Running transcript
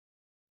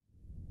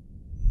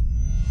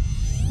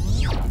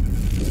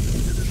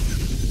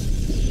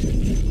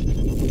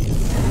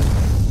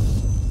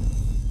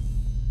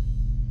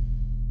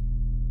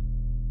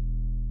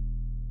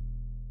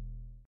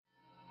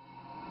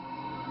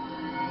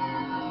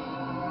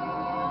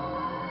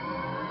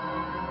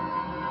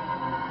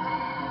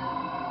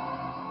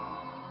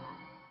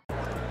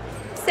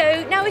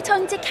So now we're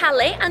talking to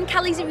Callie, and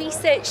Callie's a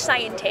research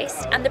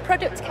scientist, and the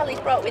product Callie's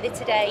brought with her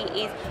today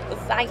is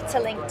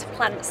VitaLink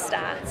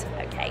PlantStart.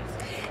 Okay,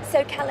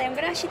 so Callie, I'm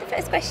going to ask you the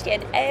first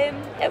question.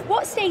 At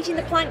what stage in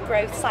the plant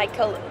growth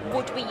cycle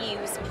would we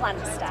use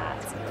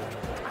PlantStart?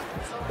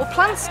 Well,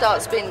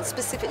 PlantStart's been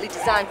specifically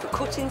designed for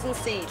cuttings and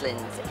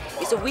seedlings.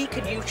 It's a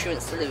weaker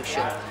nutrient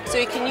solution, so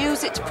you can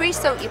use it to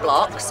pre-soak your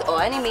blocks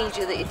or any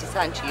media that you're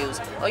designed to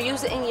use, or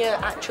use it in your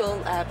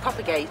actual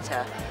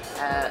propagator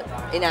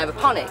in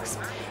aeroponics.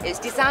 It's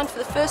designed for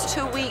the first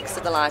 2 weeks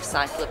of the life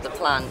cycle of the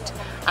plant,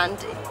 and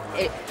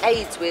it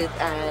aids with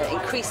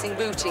increasing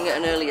rooting at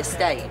an earlier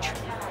stage.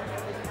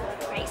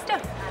 Great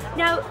stuff.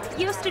 Now,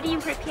 you're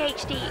studying for a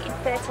PhD in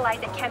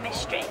fertiliser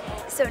chemistry,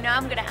 so now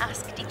I'm going to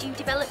ask, did you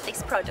develop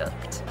this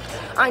product?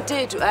 I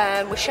did,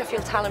 with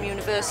Sheffield Hallam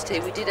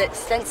University. We did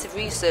extensive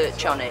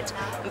research on it,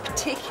 and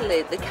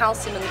particularly the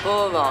calcium and the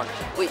boron,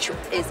 which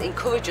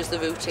encourages the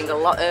rooting a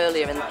lot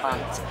earlier in the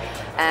plant.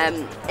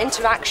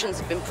 Interactions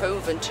have been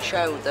proven to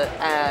show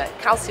that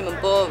calcium and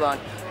boron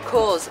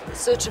cause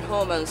certain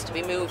hormones to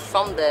be moved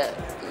from the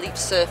leaf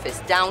surface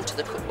down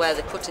to where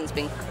the cutting's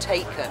been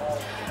taken.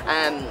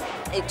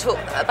 It took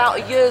about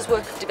a year's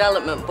worth of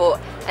development,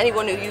 but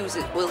anyone who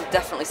uses it will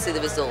definitely see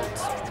the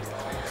results.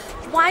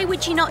 Why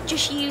would you not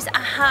just use a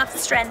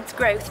half-strength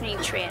growth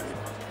nutrient?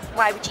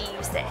 Why would you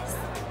use this?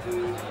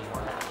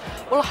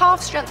 Well, a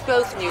half-strength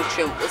growth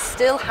nutrient will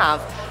still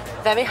have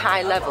very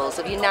high levels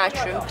of your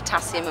nitrogen,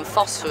 potassium and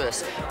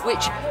phosphorus,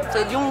 which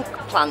for young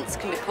plants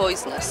can be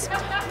poisonous.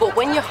 But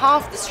when you're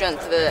half the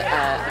strength of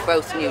a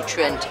growth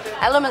nutrient,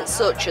 elements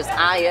such as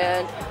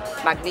iron,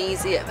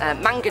 magnesium,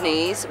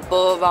 manganese,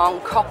 boron,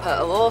 copper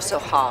are also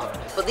halved,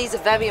 but these are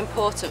very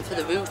important for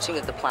the rooting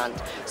of the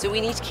plant, so we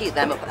need to keep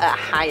them up at a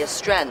higher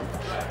strength.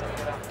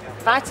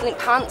 VitaLink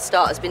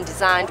PlantStart has been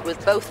designed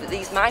with both of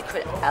these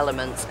micro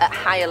elements at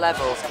higher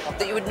levels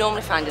that you would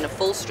normally find in a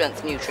full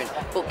strength nutrient,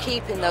 but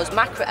keeping those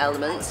macro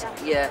elements,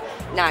 your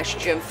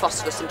nitrogen,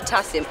 phosphorus and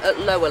potassium, at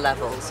lower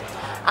levels.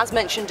 As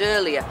mentioned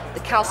earlier, the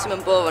calcium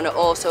and boron are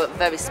also at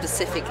very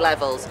specific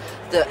levels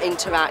that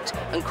interact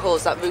and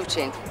cause that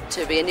rooting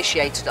to be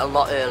initiated a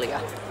lot earlier.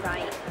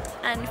 Right.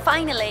 And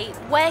finally,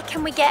 where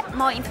can we get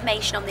more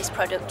information on this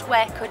product?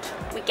 Where could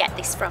we get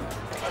this from?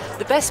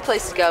 The best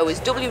place to go is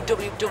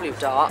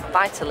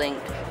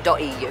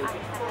www.vitalink.eu.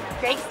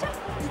 Great stuff.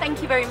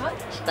 Thank you very much.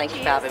 Thank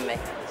you for having me.